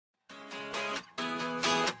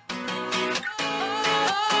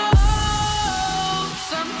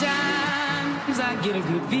get a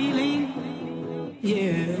good feeling,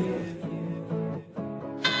 yeah.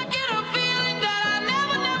 I get a feeling that I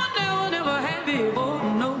never had before.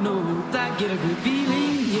 No, I get a good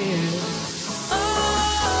feeling, yeah.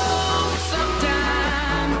 Oh,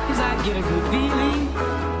 sometimes I get a good feeling,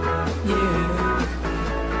 yeah.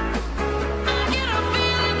 I get a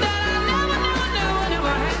feeling that I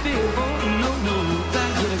never had before. No, I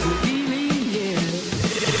get a good feeling, yeah.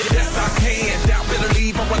 Yes, I can. Doubt, better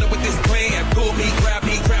leave. I'm running with this plan. Pull me, grab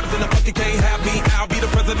me, crabs in the bucket can't have me. I'll be the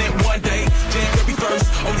president one day. January 1st.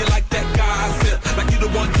 Oh, you like that gossip? Like you the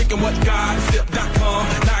one drinking what gossip.com.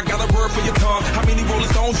 Now I got a word for your tongue. How many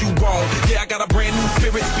Rolling Stones you want? Yeah, I got a brand new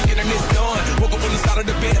spirit speaking and it's done. Woke up on the side of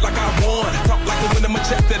the bed like I won. Talk like the wind in my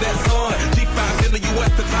chest to that sun. G5 in the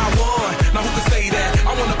US to Taiwan. Now who can say that?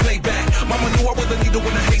 I wanna play back. Mama knew I was a needle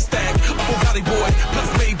in a haystack. I'm a Bugatti boy, plus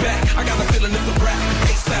Maybach. I got a feeling it's a rap.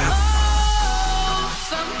 ASAP. Oh,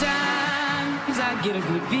 sometimes I get a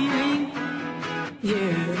good feeling,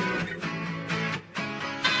 yeah.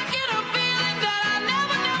 I get a feeling that I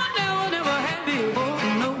never had before.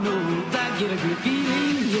 No, I get a good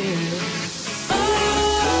feeling, yeah.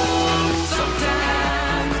 Oh,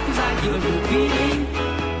 sometimes I get a good feeling,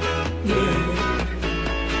 yeah.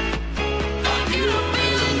 I get a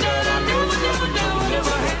feeling that I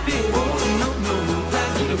never had before. No, I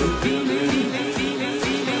get a good feeling.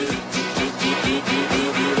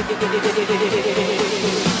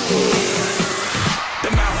 The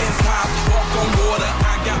mountains high, walk on water.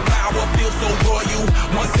 I got power, feel so royal.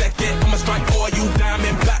 1 second, I'ma strike for you.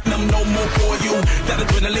 Diamond, platinum, no more for you. That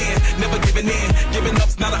adrenaline, never giving in. Giving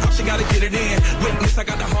up's not an option, gotta get it in. Witness, I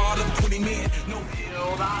got the heart of 20 men. No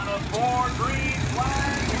field on a 4 green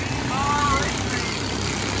flag. We are racing.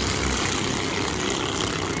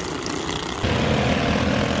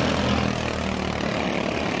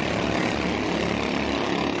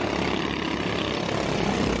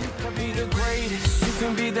 Be the greatest, you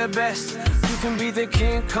can be the best. You can be the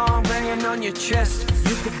King Kong banging on your chest.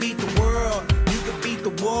 You could beat the world, you could beat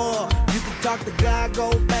the war. You could talk to God, go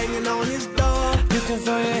banging on his door. You can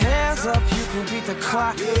throw your hands up, you can beat the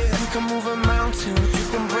clock. Yeah. You can move a mountain, you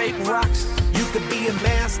can break rocks. You could be a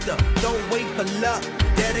master, don't wait for luck.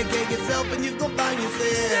 Dedicate yourself and you gon' find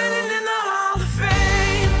yourself Standing in the Hall of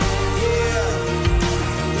Fame, yeah.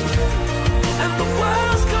 and the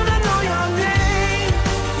world's gonna know your name.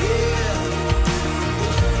 Yeah.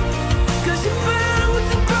 'Cause you burn with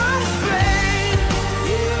the brightest flame,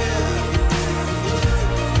 Yeah.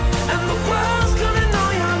 and the world's gonna know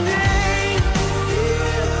your name.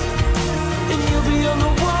 Yeah. And you'll be on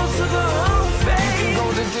the walls of the Hall of Fame. You can go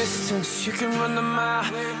the distance, you can run the mile.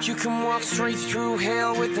 You can walk straight through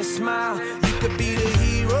hell with a smile. You could be the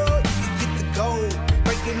hero, you could get the gold.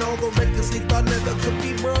 Breaking all the records they thought never could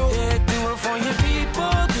be broke. Yeah, do it for your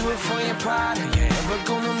people, do it for your pride. Are you ever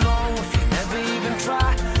gonna know if you never even try?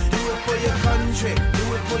 Do it for your country, do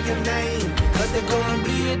it for your name. 'Cause there's gonna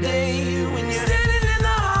be a day when you're Standing in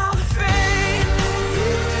the Hall of Fame,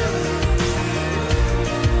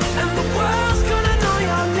 and the world's gonna know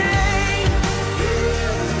your name.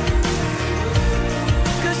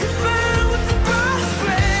 'Cause you burn with the brightest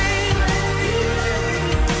flame,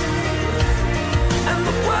 and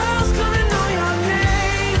the world's gonna know your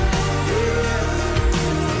name.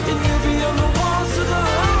 And you'll be on the walls of the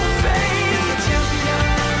Hall of Fame. Be a champion,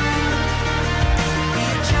 be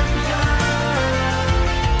a champion,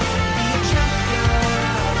 be a champion,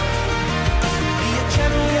 be a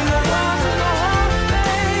champion. The walls of the Hall of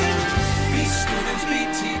Fame. Be students, be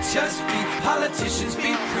teachers, be politicians,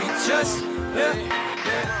 be preachers. Yeah.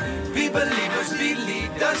 Be believers, be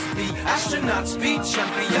leaders, be astronauts, be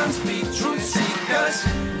champions, be truth seekers.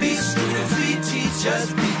 Be students, be teachers,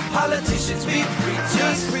 be politicians, be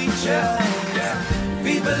preachers, yeah.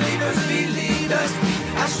 Be believers, be leaders, be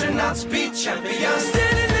astronauts, be champions.